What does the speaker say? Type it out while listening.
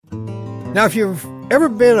Now, if you've ever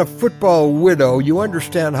been a football widow, you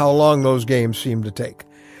understand how long those games seem to take.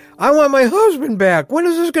 I want my husband back. When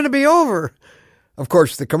is this going to be over? Of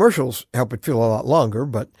course, the commercials help it feel a lot longer,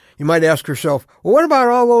 but you might ask yourself, well, what about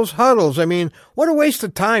all those huddles? I mean, what a waste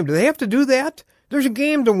of time. Do they have to do that? There's a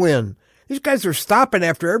game to win. These guys are stopping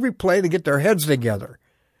after every play to get their heads together.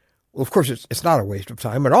 Well, of course, it's not a waste of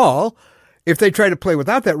time at all. If they try to play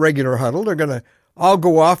without that regular huddle, they're going to all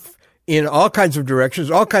go off in all kinds of directions,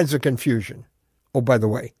 all kinds of confusion. Oh, by the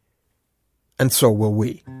way, and so will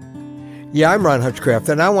we. Yeah, I'm Ron Hutchcraft,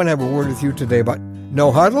 and I want to have a word with you today about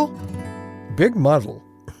no huddle, big muddle.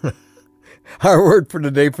 Our word for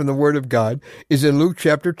today from the Word of God is in Luke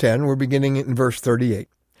chapter 10. We're beginning in verse 38.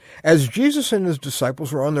 As Jesus and his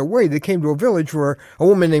disciples were on their way, they came to a village where a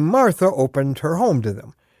woman named Martha opened her home to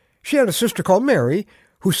them. She had a sister called Mary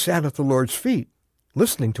who sat at the Lord's feet,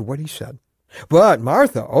 listening to what he said. But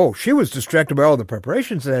Martha, she was distracted by all the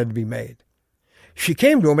preparations that had to be made. She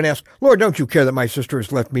came to him and asked, Lord, don't you care that my sister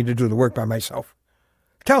has left me to do the work by myself?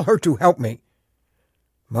 Tell her to help me.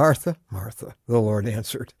 Martha, Martha, the Lord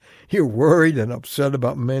answered, you're worried and upset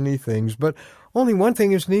about many things, but only one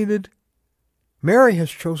thing is needed. Mary has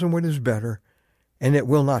chosen what is better, and it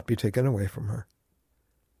will not be taken away from her.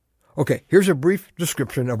 Okay, here's a brief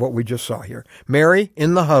description of what we just saw here. Mary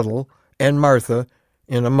in the huddle and Martha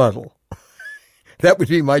in a muddle. That would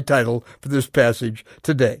be my title for this passage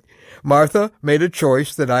today. Martha made a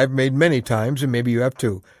choice that I've made many times, and maybe you have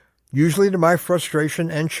too, usually to my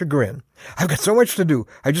frustration and chagrin. I've got so much to do.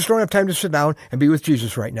 I just don't have time to sit down and be with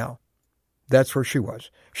Jesus right now. That's where she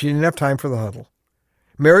was. She didn't have time for the huddle.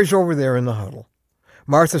 Mary's over there in the huddle.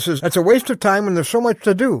 Martha says, that's a waste of time when there's so much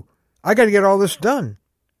to do. I got to get all this done.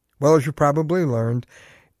 Well, as you probably learned,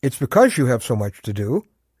 it's because you have so much to do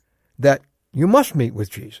that you must meet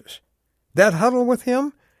with Jesus. That huddle with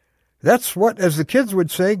him, that's what, as the kids would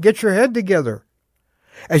say, get your head together.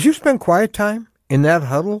 As you spend quiet time in that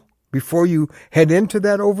huddle before you head into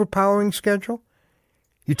that overpowering schedule,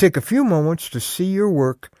 you take a few moments to see your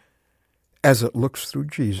work as it looks through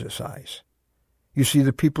Jesus' eyes. You see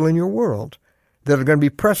the people in your world that are going to be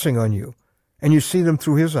pressing on you, and you see them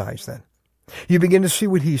through his eyes then. You begin to see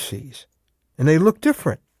what he sees, and they look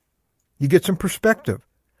different. You get some perspective.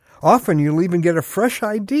 Often you'll even get a fresh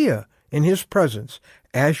idea in his presence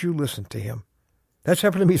as you listen to him. That's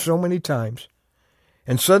happened to me so many times.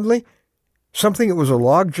 And suddenly, something that was a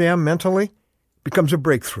logjam mentally becomes a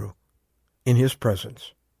breakthrough in his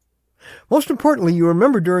presence. Most importantly, you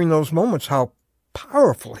remember during those moments how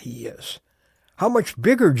powerful he is, how much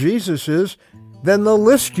bigger Jesus is than the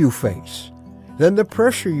list you face, than the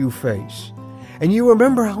pressure you face. And you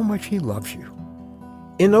remember how much he loves you.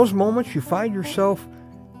 In those moments, you find yourself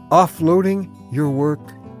offloading your work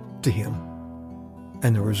to him.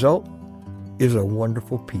 And the result is a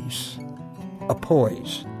wonderful peace, a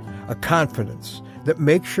poise, a confidence that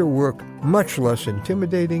makes your work much less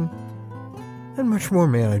intimidating and much more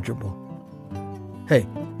manageable. Hey,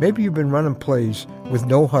 maybe you've been running plays with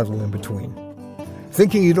no huddle in between,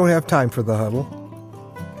 thinking you don't have time for the huddle.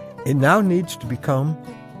 It now needs to become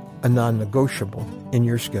a non-negotiable in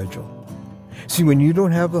your schedule. See, when you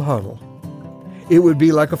don't have the huddle, it would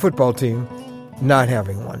be like a football team not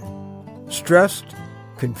having one. Stressed,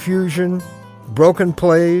 confusion, broken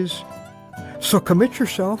plays. So commit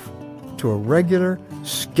yourself to a regular,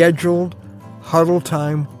 scheduled huddle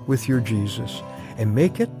time with your Jesus and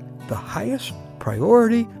make it the highest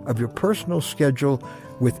priority of your personal schedule,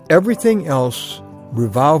 with everything else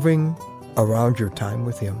revolving around your time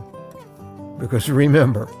with him. Because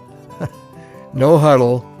remember, no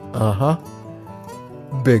huddle,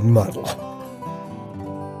 big muddle.